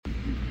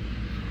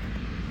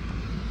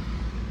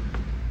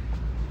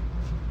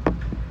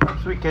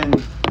Perhaps we can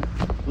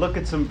look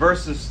at some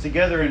verses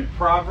together in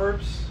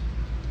Proverbs.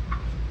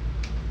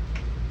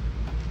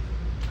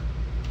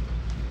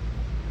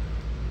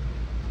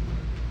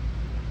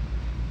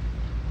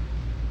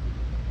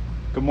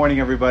 Good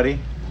morning, everybody.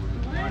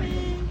 Good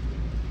morning.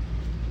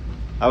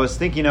 I was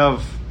thinking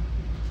of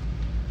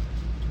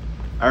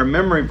our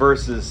memory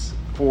verses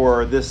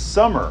for this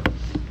summer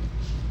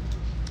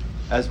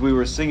as we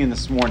were singing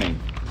this morning.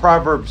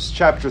 Proverbs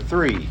chapter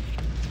 3.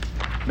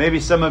 Maybe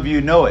some of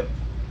you know it.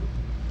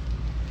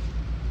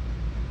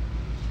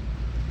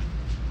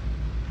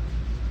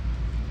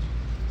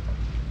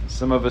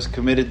 Some of us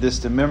committed this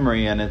to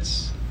memory, and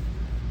it's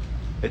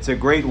a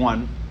great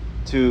one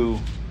to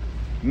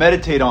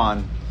meditate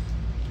on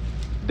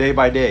day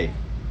by day.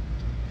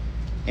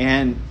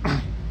 And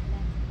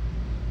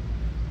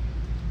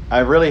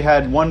I really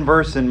had one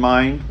verse in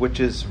mind, which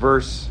is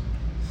verse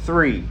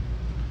 3.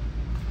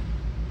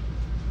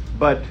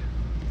 But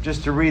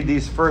just to read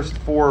these first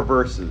 4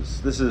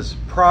 verses. This is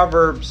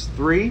Proverbs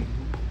 3,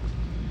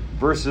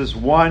 verses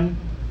 1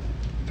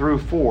 through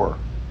 4.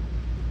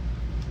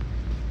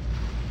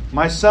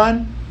 My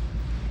son,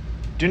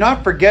 do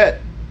not forget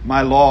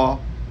my law,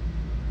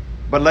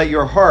 but let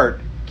your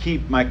heart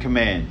keep my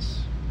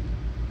commands.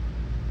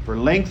 For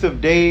length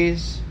of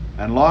days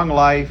and long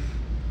life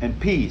and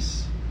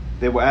peace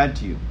they will add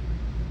to you.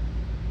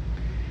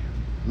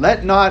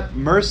 Let not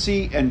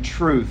mercy and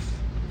truth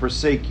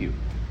forsake you.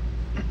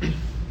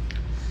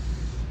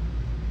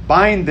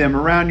 Bind them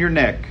around your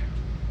neck.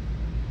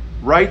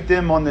 Write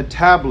them on the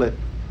tablet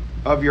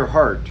of your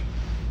heart.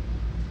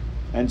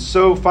 And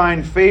so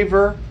find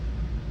favor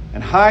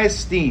and high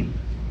esteem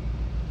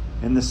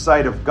in the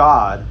sight of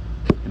God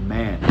and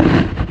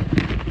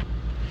man.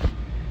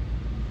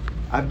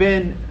 I've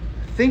been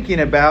thinking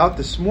about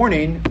this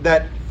morning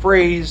that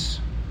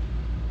phrase,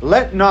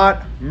 let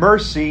not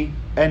mercy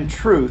and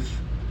truth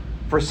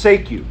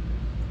forsake you.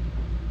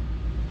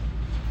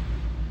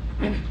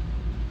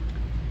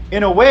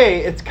 In a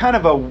way, it's kind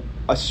of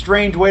a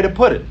strange way to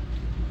put it.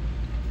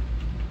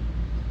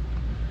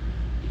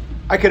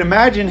 I could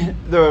imagine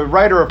the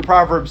writer of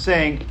Proverbs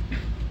saying,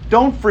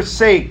 don't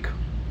forsake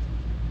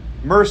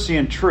mercy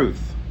and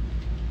truth.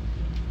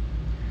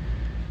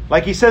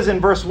 Like he says in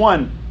verse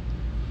 1,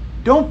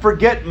 don't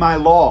forget my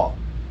law.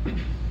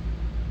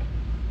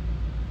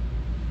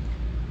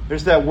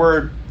 There's that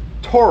word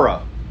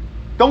Torah.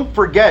 Don't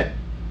forget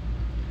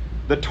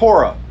the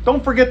Torah.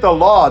 Don't forget the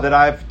law that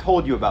I've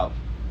told you about.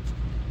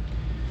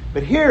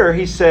 But here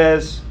he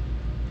says,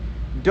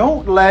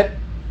 don't let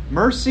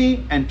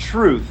mercy and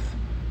truth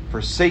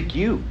forsake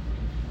you.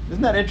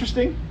 Isn't that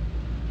interesting?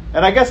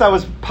 And I guess I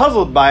was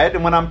puzzled by it.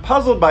 And when I'm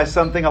puzzled by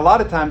something, a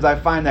lot of times I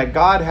find that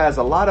God has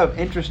a lot of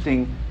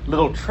interesting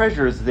little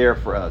treasures there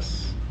for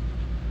us.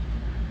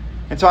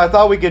 And so I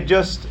thought we could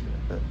just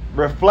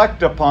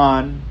reflect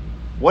upon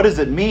what does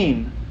it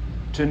mean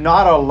to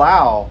not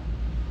allow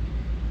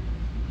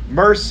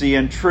mercy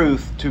and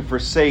truth to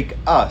forsake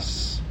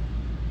us.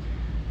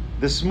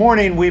 This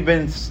morning we've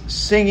been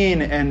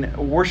singing and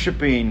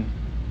worshiping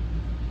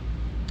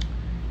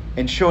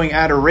and showing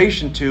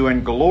adoration to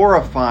and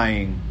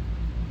glorifying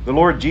the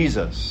Lord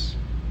Jesus.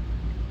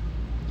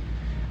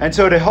 And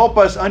so to help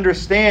us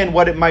understand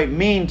what it might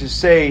mean to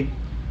say,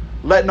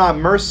 let not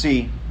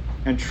mercy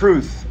and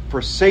truth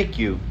forsake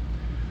you,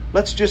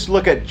 let's just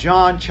look at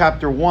John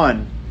chapter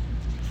 1,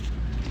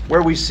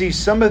 where we see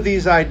some of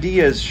these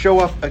ideas show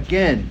up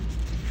again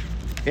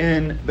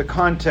in the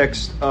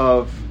context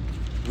of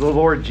the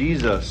Lord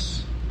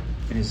Jesus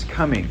and his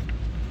coming.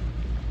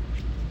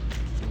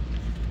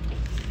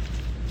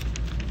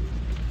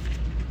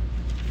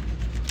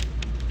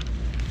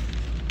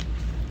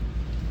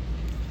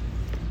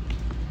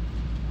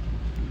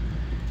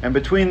 And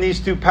between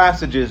these two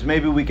passages,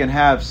 maybe we can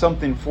have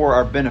something for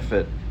our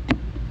benefit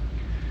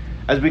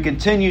as we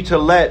continue to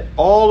let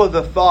all of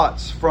the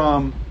thoughts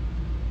from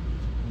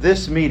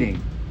this meeting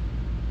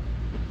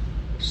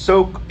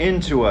soak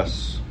into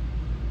us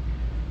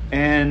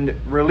and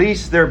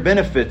release their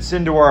benefits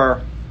into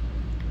our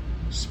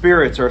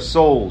spirits, our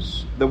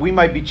souls, that we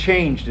might be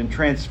changed and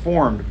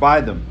transformed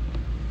by them.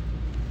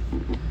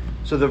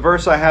 So the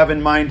verse I have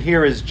in mind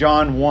here is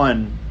John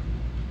 1,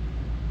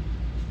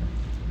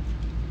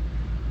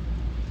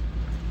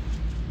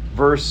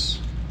 verse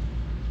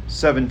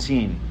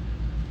 17.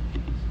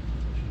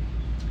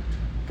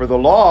 For the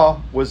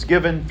law was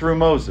given through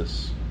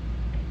Moses,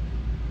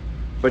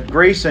 but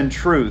grace and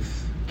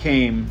truth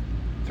came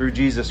through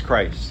Jesus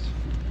Christ.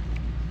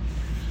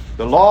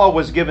 The law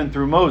was given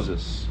through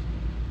Moses,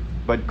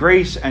 but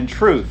grace and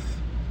truth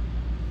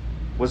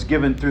was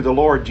given through the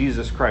Lord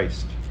Jesus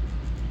Christ.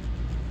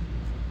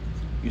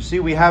 You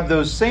see, we have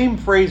those same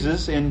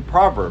phrases in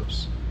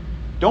Proverbs.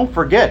 Don't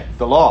forget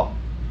the law.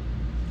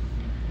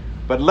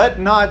 But let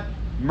not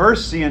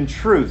mercy and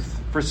truth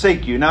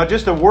forsake you. Now,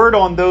 just a word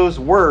on those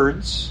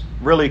words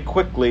really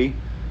quickly.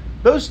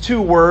 Those two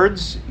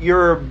words,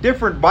 your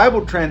different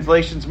Bible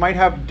translations might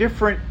have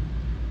different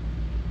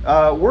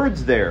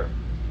words there.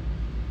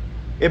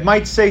 It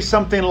might say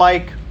something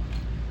like,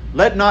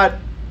 let not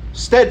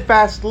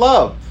steadfast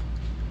love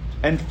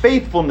and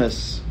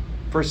faithfulness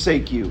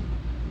forsake you.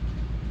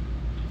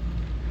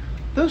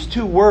 Those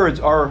two words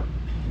are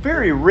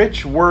very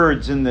rich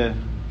words in the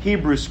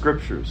Hebrew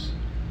Scriptures.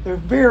 They're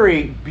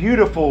very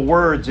beautiful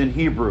words in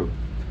Hebrew.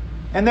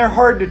 And they're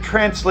hard to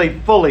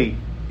translate fully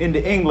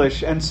into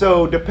English. And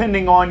so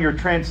depending on your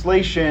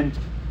translation,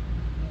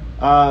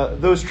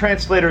 those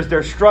translators,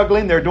 they're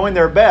struggling. They're doing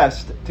their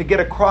best to get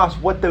across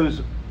what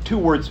those two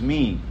words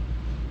mean.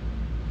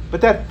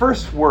 But that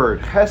first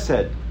word,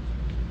 hesed,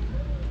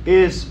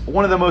 is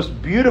one of the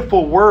most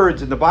beautiful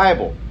words in the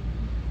Bible.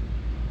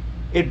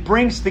 It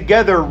brings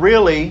together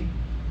really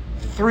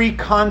three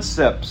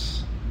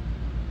concepts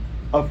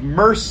of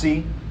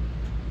mercy,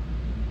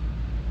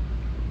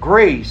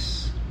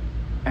 grace,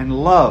 and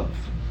love.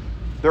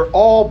 They're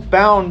all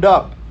bound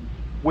up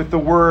with the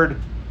word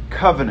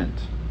covenant.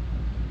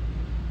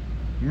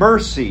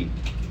 Mercy,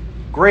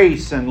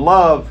 grace, and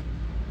love,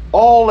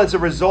 all as a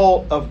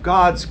result of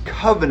God's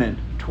covenant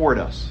toward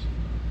us.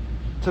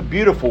 It's a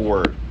beautiful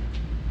word.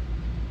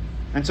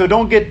 And so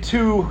don't get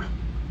too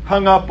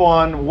hung up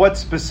on what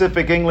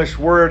specific English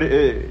word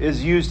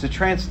is used to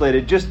translate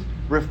it. Just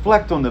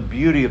reflect on the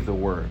beauty of the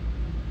word,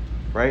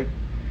 right?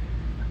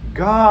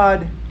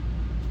 God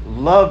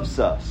loves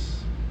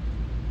us.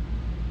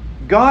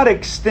 God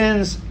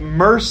extends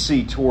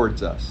mercy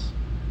towards us.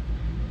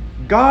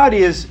 God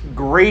is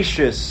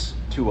gracious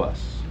to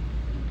us.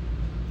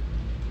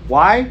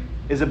 Why?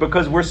 Is it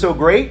because we're so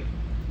great?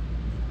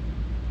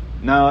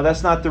 No,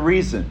 that's not the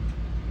reason.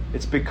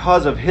 It's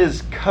because of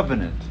His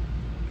covenant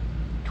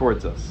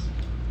towards us.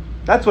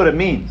 That's what it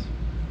means.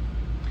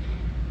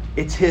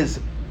 It's His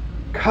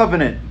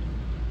covenant,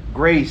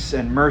 grace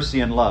and mercy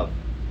and love.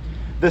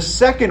 The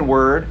second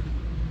word,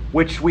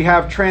 which we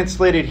have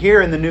translated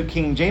here in the New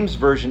King James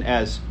Version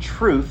as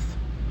truth,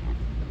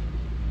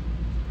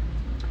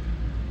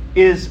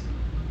 is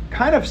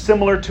kind of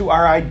similar to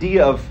our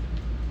idea of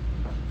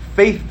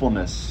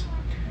faithfulness.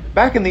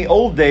 Back in the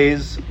old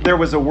days, there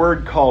was a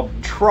word called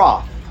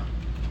troth.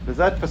 Does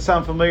that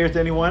sound familiar to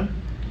anyone?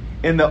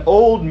 In the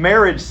old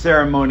marriage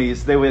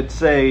ceremonies, they would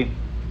say,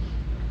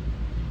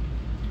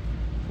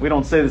 we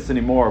don't say this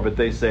anymore, but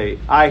they say,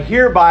 I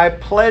hereby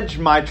pledge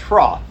my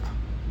troth.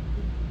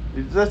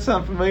 Does that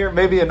sound familiar?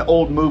 Maybe in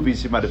old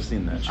movies you might have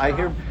seen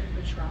that.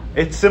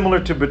 It's similar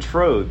to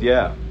betrothed,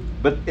 yeah.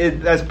 But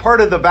as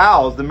part of the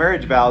vows, the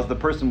marriage vows, the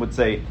person would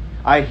say,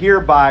 I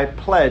hereby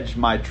pledge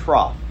my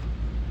troth.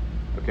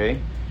 Okay?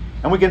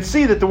 And we can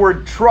see that the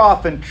word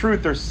troth and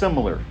truth are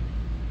similar.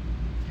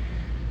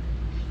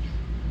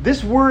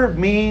 This word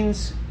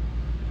means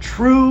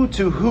true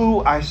to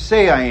who I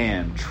say I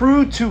am,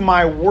 true to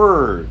my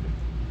word.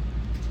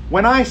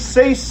 When I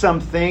say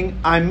something,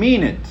 I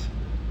mean it.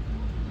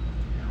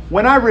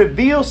 When I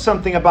reveal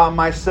something about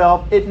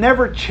myself, it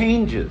never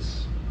changes.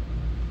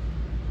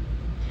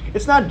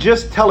 It's not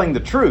just telling the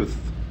truth.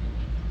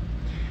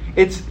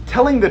 It's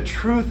telling the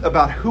truth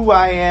about who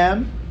I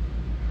am,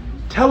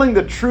 telling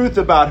the truth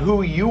about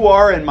who you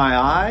are in my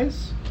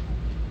eyes,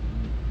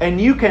 and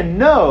you can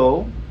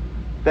know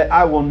that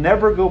I will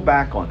never go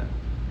back on it,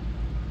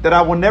 that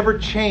I will never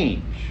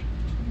change,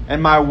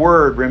 and my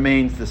word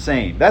remains the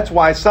same. That's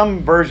why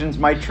some versions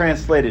might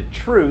translate it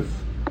truth,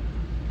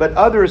 but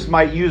others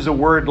might use a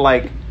word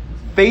like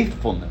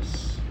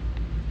faithfulness,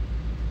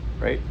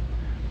 right?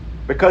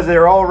 Because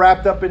they're all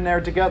wrapped up in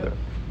there together.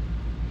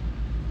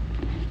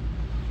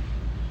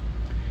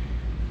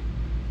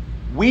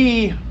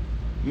 We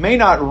may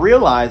not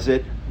realize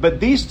it, but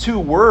these two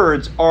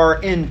words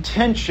are in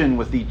tension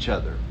with each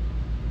other.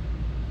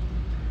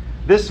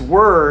 This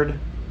word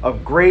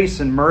of grace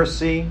and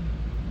mercy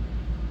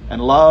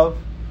and love,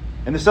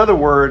 and this other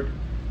word,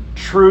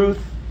 truth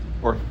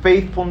or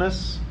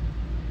faithfulness,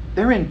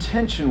 they're in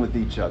tension with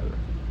each other.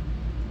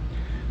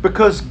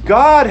 Because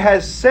God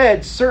has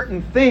said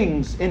certain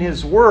things in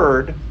His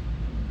Word,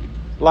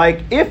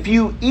 like, if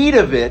you eat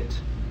of it,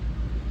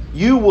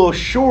 you will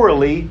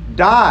surely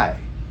die.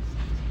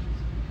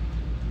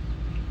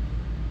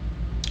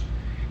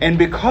 And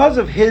because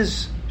of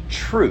His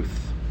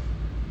truth,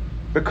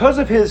 because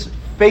of His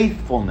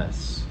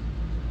faithfulness,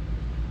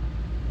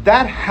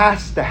 that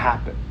has to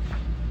happen.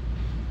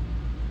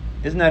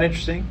 Isn't that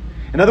interesting?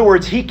 In other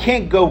words, He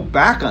can't go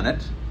back on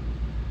it,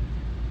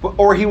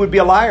 or He would be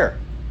a liar.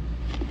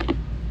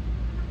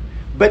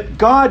 But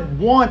God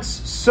wants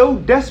so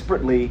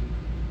desperately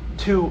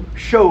to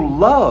show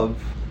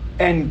love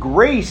and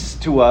grace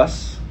to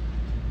us,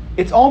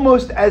 it's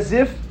almost as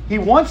if He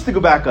wants to go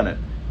back on it.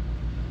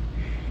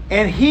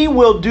 And He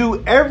will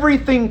do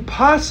everything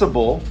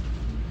possible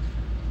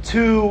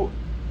to,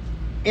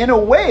 in a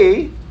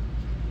way,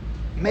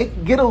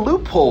 get a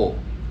loophole.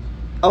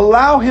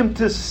 Allow Him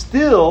to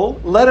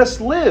still let us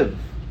live,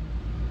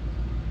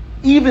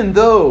 even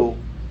though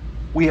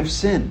we have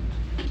sinned.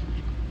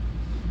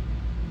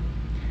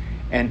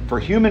 And for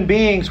human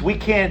beings, we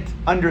can't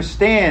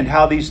understand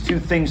how these two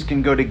things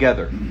can go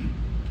together.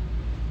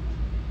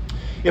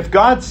 If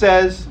God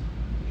says,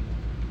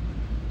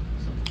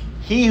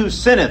 he who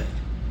sinneth,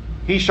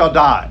 he shall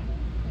die.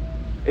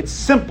 It's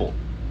simple.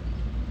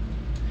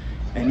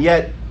 And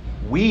yet,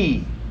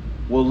 we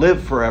will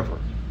live forever.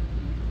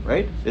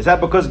 Right? Is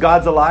that because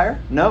God's a liar?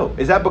 No.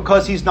 Is that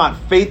because he's not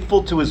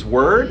faithful to his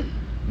word?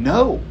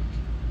 No.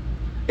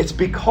 It's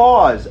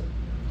because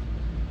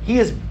he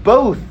is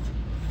both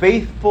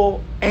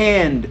faithful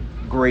and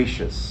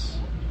gracious.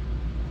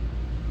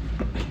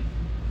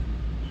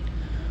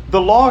 The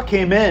law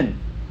came in,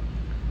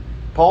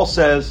 Paul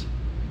says,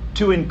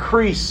 to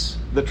increase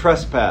the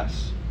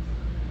trespass.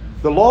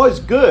 The law is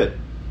good,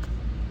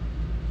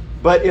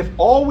 but if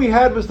all we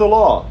had was the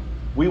law,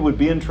 we would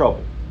be in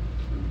trouble.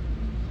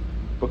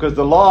 Because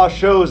the law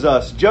shows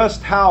us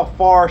just how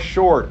far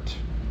short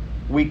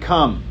we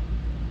come.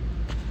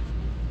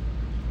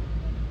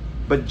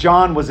 But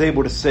John was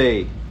able to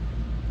say,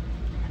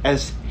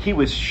 as he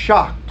was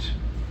shocked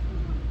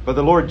by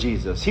the Lord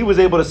Jesus, he was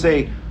able to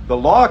say, the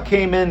law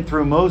came in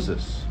through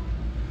Moses,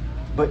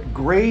 but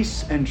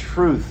grace and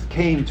truth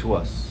came to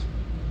us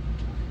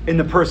in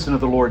the person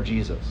of the Lord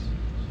Jesus,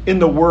 in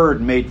the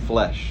Word made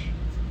flesh.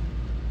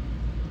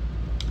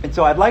 And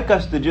so I'd like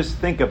us to just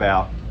think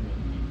about,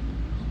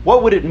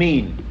 what would it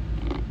mean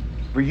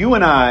for you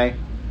and I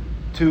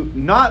to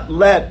not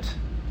let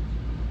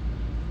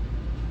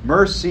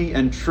mercy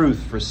and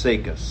truth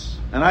forsake us?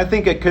 And I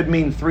think it could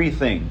mean three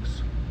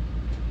things.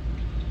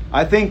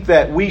 I think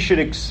that we should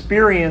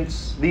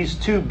experience these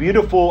two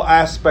beautiful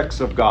aspects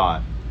of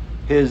God,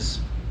 His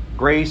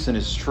grace and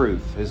His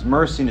truth, His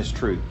mercy and His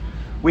truth.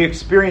 We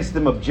experience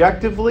them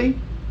objectively.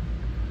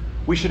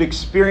 We should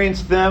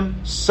experience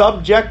them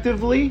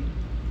subjectively.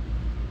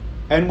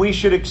 And we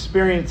should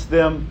experience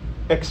them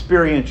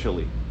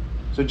experientially.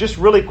 So just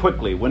really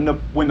quickly, when the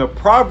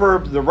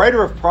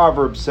writer of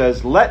Proverbs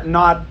says, let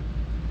not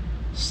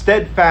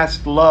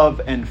steadfast love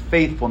and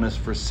faithfulness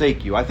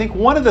forsake you, I think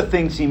one of the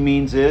things he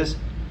means is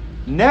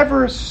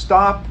never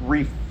stop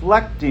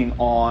reflecting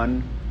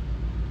on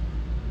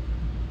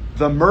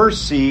the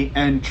mercy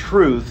and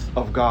truth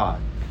of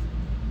God.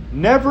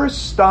 Never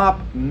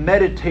stop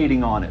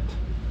meditating on it.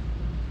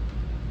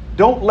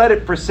 Don't let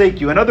it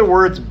forsake you. In other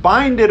words,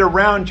 bind it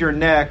around your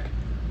neck.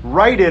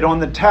 Write it on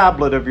the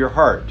tablet of your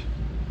heart,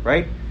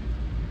 right?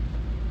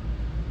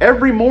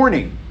 Every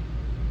morning,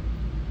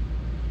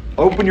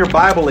 open your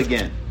Bible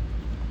again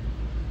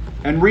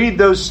and read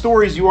those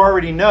stories you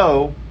already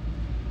know.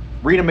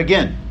 Read them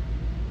again.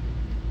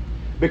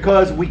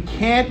 Because we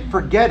can't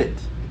forget it.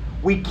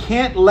 We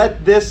can't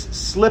let this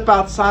slip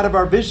outside of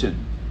our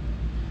vision.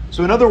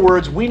 So in other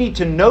words, we need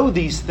to know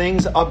these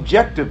things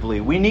objectively.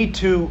 We need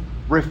to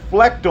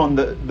reflect on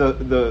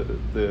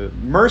the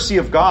mercy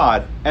of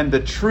God and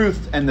the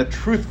truth and the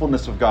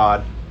truthfulness of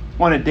God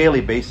on a daily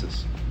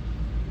basis.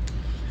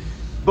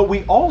 But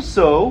we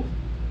also,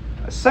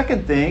 a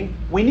second thing,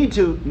 we need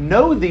to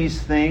know these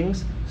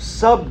things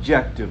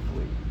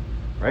subjectively,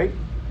 right?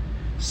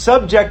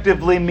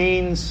 Subjectively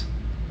means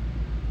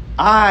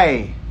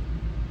I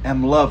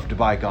am loved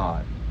by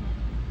God.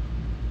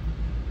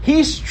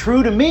 He's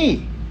true to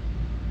me.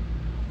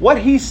 What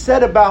He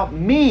said about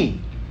me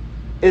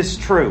is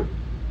true.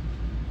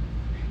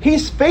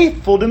 He's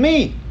faithful to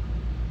me.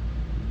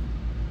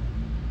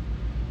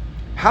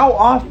 How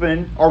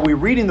often are we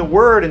reading the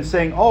Word and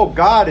saying, oh,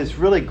 God is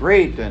really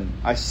great and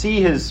I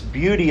see His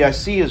beauty, I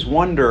see His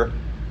wonder.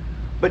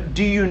 But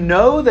do you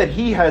know that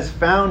He has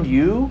found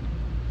you?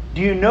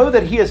 Do you know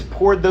that He has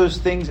poured those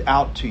things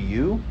out to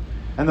you?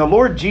 And the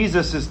Lord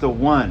Jesus is the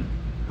one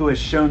who has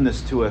shown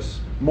this to us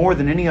more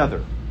than any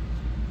other.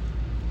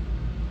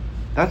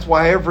 That's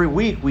why every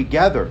week we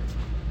gather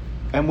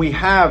and we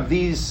have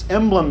these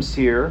emblems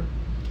here.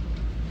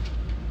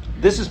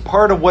 This is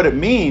part of what it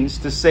means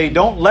to say,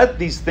 don't let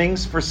these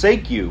things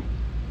forsake you.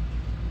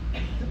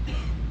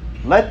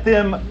 Let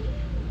them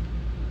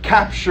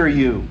capture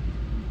you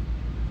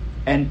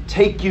and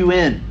take you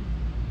in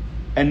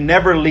and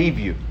never leave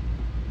you.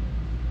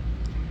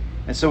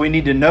 And so we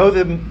need to know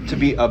them to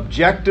be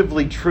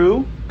objectively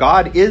true.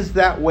 God is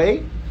that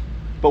way.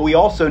 But we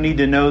also need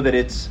to know that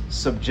it's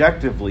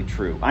subjectively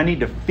true. I need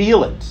to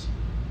feel it.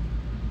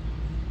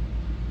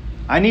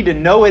 I need to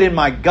know it in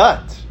my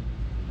gut.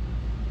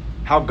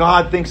 How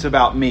God thinks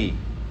about me.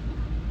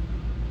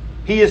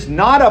 He is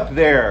not up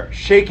there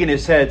shaking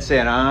his head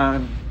saying,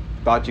 I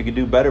thought you could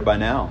do better by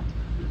now.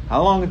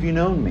 How long have you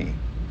known me?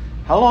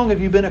 How long have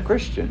you been a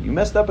Christian? You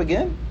messed up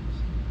again?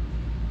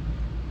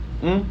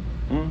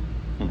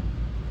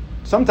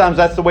 Sometimes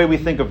that's the way we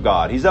think of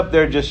God. He's up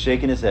there just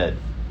shaking his head.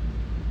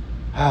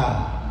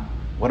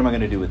 What am I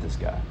going to do with this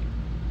guy?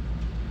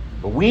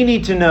 But we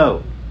need to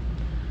know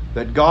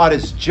that God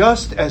is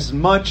just as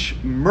much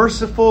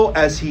merciful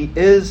as He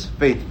is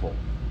faithful.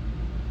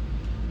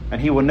 And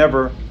He will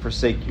never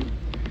forsake you.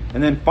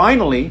 And then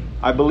finally,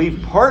 I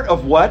believe part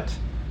of what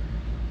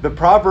the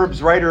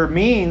Proverbs writer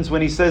means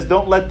when he says,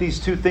 don't let these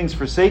two things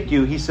forsake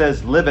you, he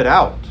says, live it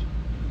out.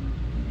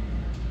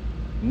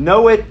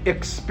 Know it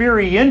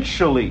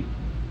experientially.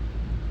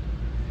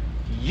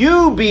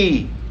 You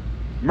be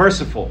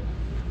merciful.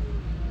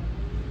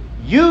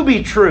 You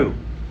be true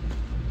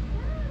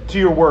to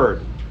your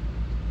word.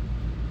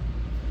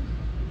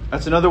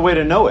 That's another way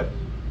to know it,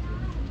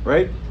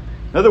 right?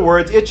 In other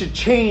words, it should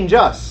change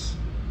us.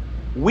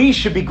 We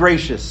should be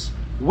gracious.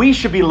 We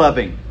should be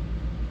loving.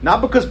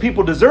 Not because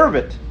people deserve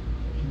it,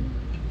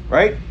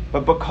 right?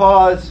 But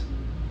because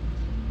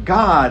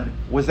God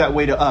was that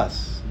way to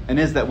us and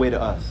is that way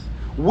to us.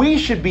 We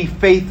should be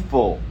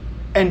faithful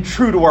and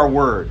true to our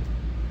word.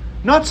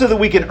 Not so that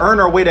we can earn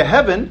our way to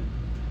heaven,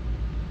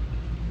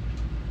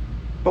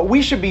 but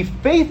we should be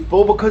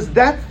faithful because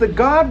that's the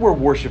God we're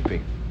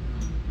worshiping.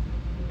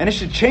 And it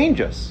should change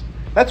us.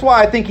 That's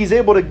why I think he's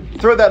able to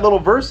throw that little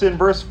verse in,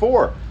 verse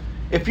 4.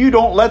 If you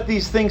don't let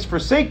these things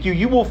forsake you,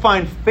 you will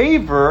find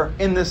favor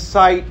in the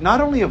sight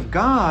not only of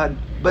God,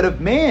 but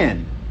of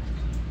man.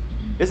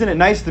 Isn't it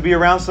nice to be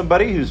around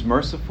somebody who's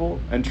merciful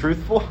and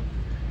truthful?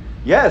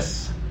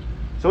 Yes.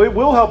 So it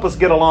will help us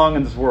get along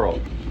in this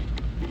world.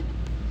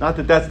 Not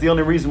that that's the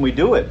only reason we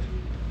do it.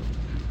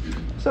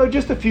 So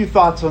just a few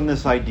thoughts on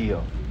this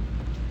ideal.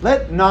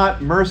 Let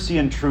not mercy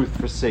and truth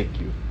forsake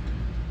you.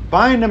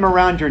 Bind them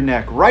around your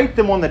neck. Write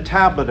them on the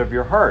tablet of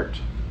your heart.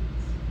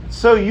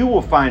 So you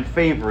will find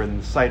favor in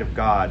the sight of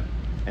God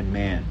and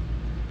man.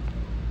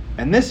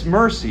 And this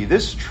mercy,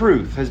 this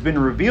truth, has been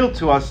revealed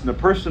to us in the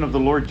person of the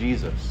Lord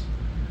Jesus.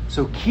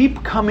 So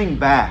keep coming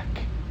back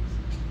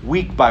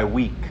week by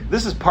week.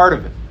 This is part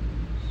of it.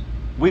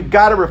 We've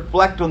got to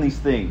reflect on these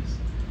things.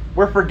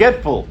 We're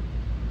forgetful.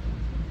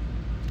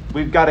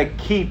 We've got to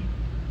keep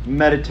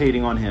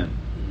meditating on Him,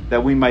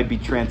 that we might be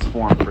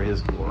transformed for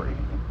His glory.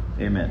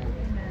 Amen.